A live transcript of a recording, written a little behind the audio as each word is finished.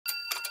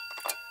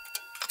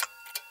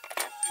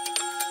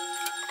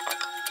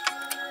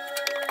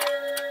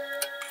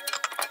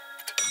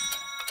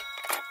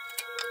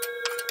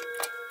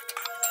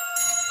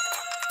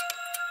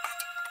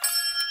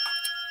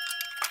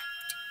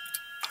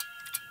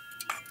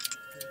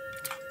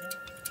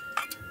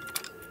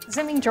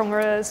Zimingzhong are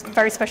a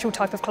very special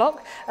type of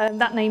clock.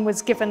 That name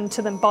was given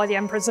to them by the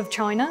emperors of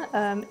China.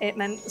 It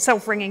meant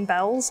self-ringing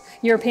bells.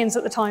 Europeans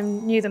at the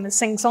time knew them as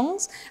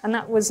sing-songs, and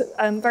that was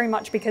very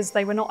much because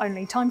they were not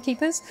only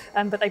timekeepers,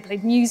 but they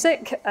played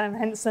music,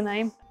 hence the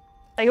name.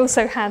 They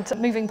also had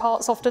moving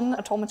parts often,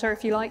 automata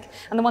if you like,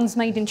 and the ones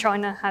made in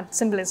China had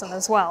symbolism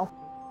as well.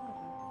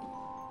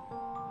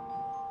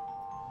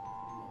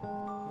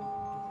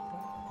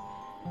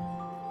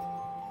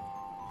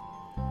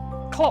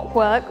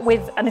 Clockwork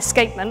with an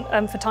escapement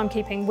for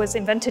timekeeping was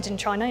invented in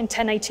China in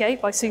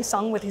 1088 by Su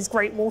Sung with his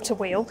great water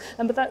wheel,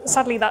 but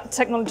sadly that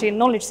technology and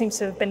knowledge seems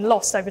to have been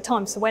lost over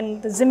time. So when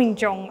the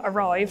Zimingzhong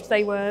arrived,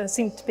 they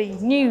seemed to be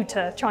new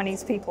to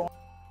Chinese people.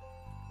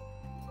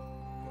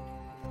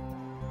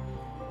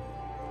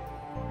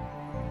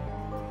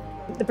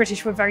 The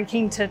British were very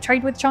keen to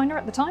trade with China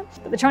at the time,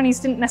 but the Chinese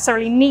didn't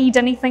necessarily need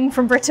anything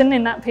from Britain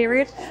in that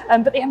period.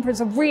 But the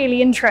emperors were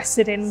really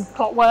interested in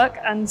clockwork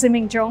and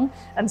Zimingzhong,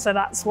 and so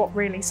that's what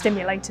really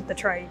stimulated the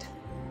trade.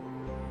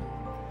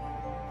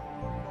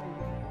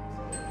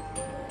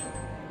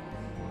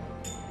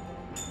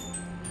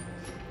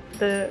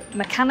 The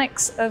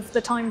mechanics of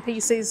the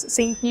timepieces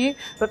seemed new,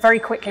 but very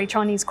quickly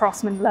Chinese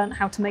craftsmen learnt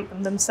how to make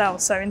them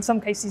themselves. So in some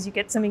cases you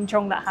get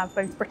Zimingzhong that have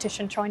both British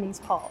and Chinese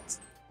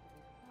parts.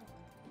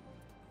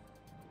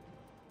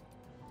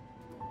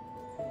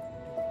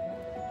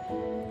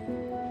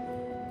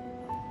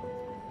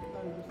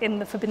 In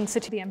the Forbidden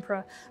City, the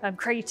emperor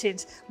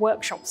created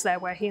workshops there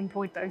where he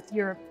employed both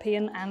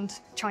European and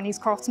Chinese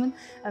craftsmen,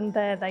 and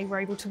there they were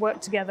able to work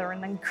together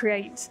and then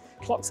create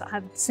clocks that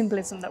had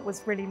symbolism that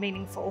was really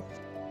meaningful.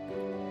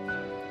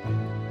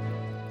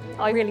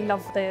 I really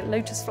love the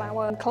lotus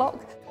flower clock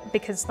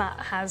because that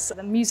has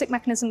the music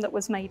mechanism that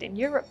was made in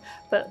Europe,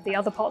 but the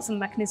other parts of the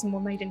mechanism were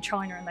made in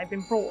China and they've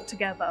been brought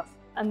together.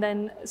 And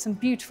then some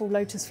beautiful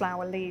lotus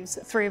flower leaves,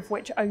 3 of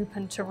which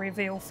open to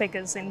reveal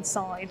figures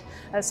inside,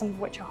 some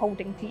of which are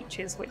holding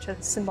peaches, which are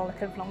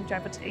symbolic of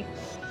longevity.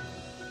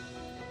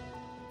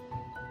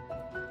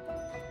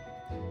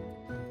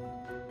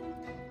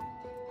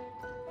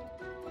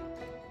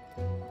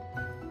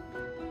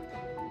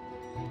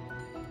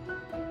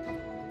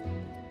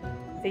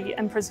 The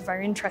emperors were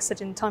very interested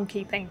in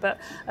timekeeping, but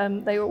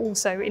they were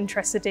also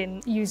interested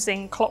in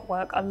using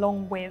clockwork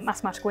along with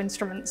mathematical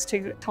instruments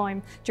to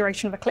time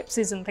duration of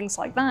eclipses and things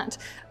like that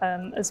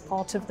as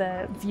part of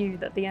their view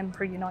that the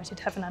emperor united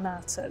heaven and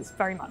earth. So it's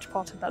very much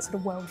part of that sort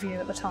of worldview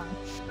at the time.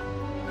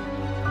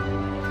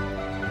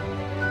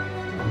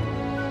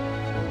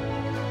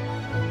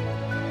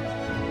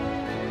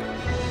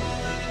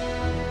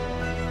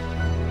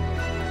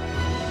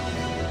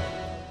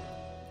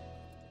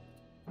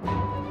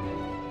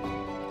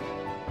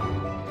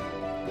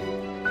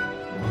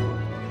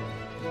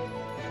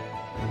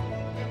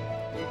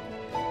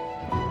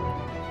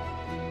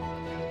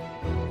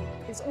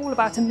 It's all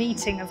about a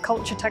meeting of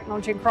culture,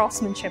 technology and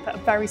craftsmanship at a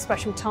very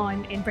special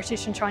time in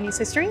British and Chinese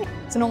history.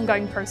 It's an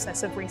ongoing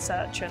process of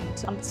research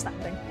and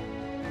understanding.